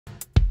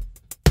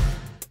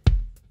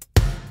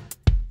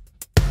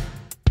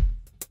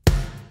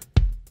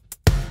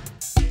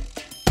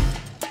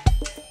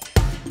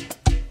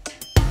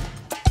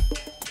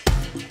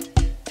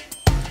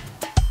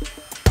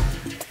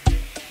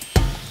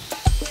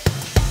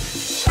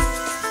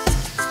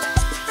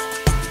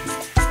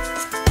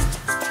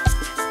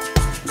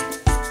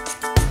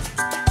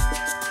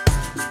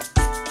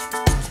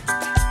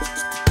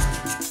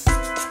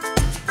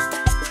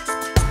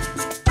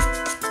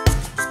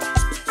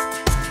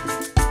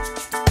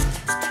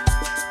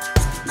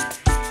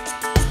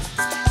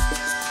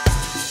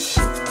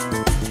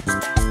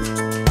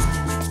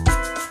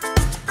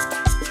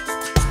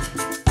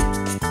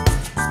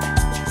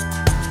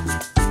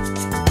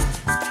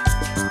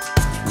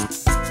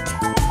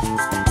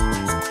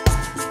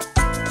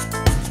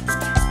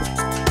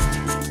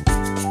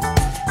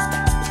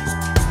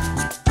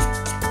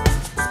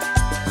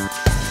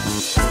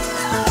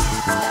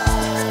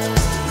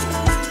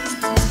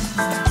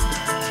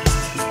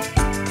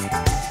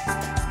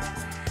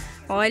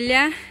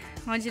Olha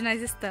onde nós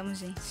estamos,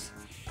 gente.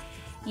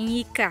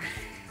 Em Ica,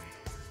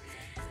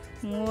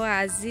 um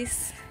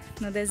oásis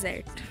no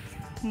deserto.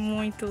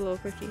 Muito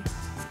louco aqui.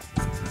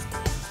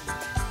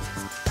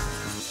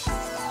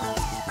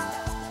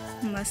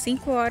 Umas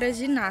 5 horas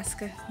de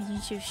Nazca. A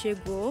gente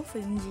chegou, foi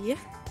um dia.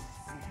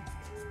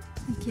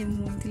 Aqui é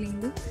muito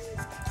lindo.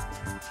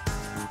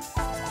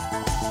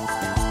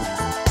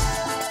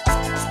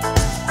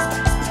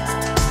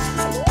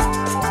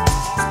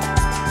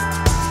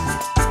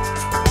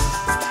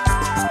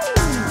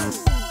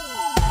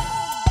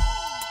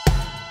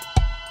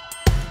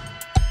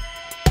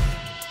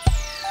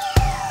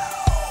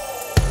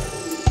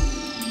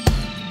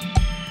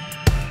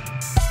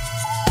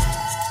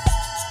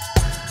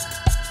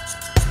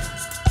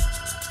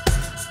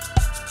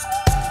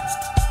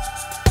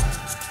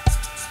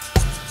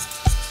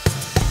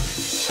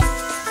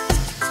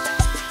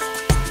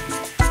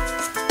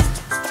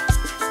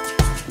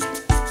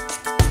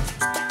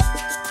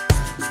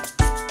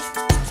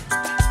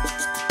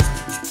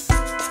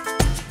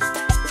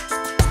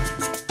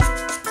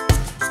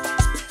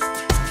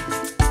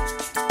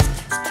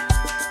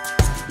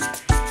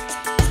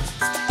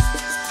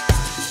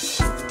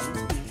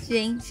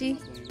 Gente,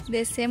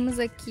 descemos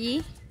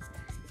aqui,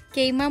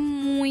 queima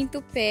muito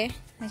o pé.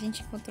 A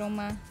gente encontrou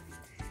uma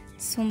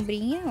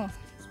sombrinha, ó.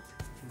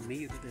 No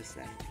meio do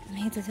deserto. No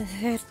meio do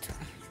deserto.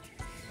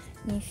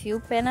 Enfia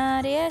o pé na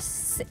areia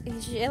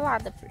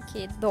gelada,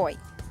 porque dói.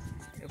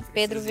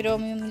 Pedro virou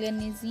minha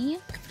milanesinha.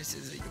 Eu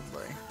preciso ir de um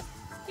banho.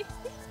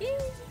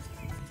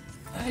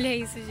 Olha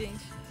isso,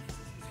 gente.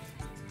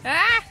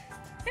 Ah!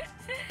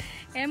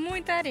 É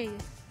muita areia.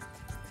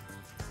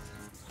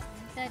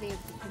 Muita areia.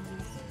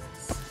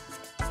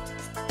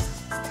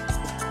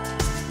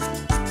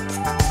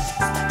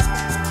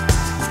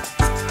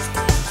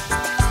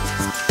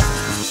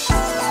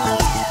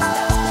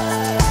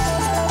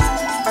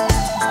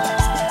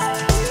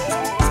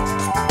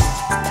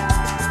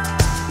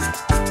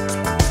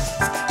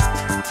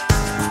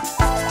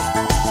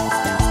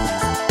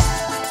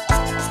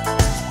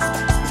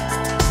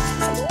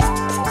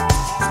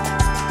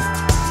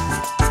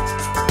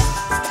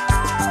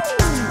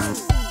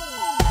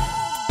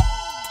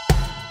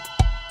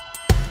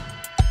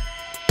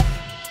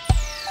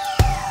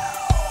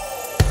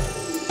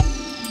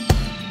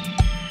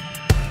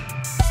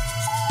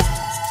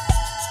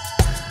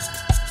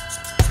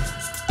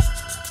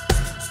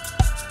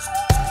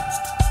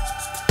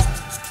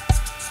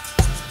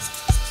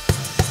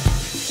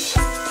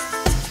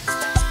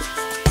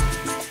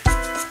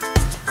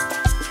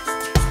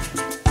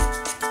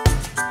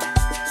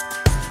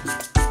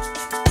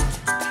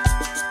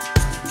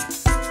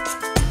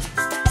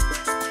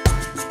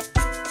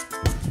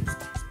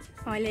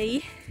 Olha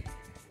aí,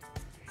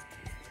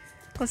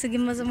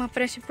 conseguimos uma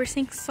prancha por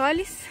 5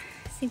 soles,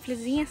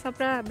 simplesinha, só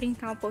pra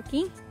brincar um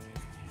pouquinho.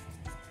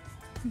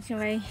 A gente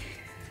vai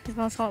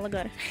levar um sol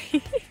agora.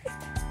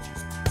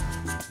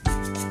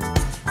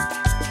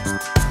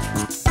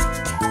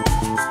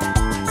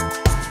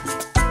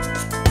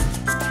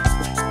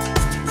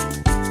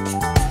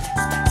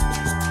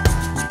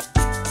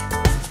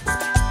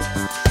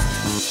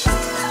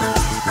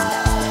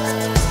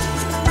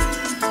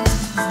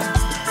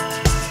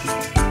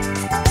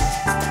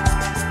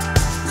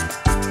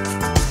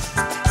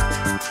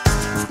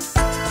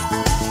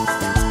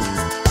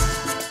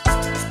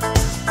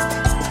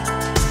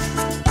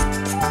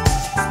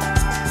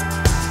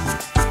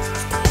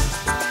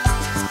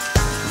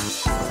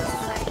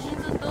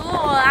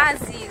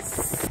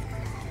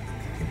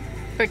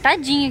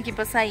 Apertadinho aqui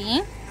pra sair,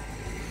 hein?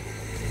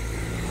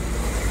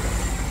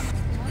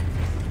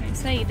 É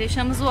isso aí,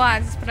 deixamos o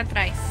oásis pra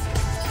trás.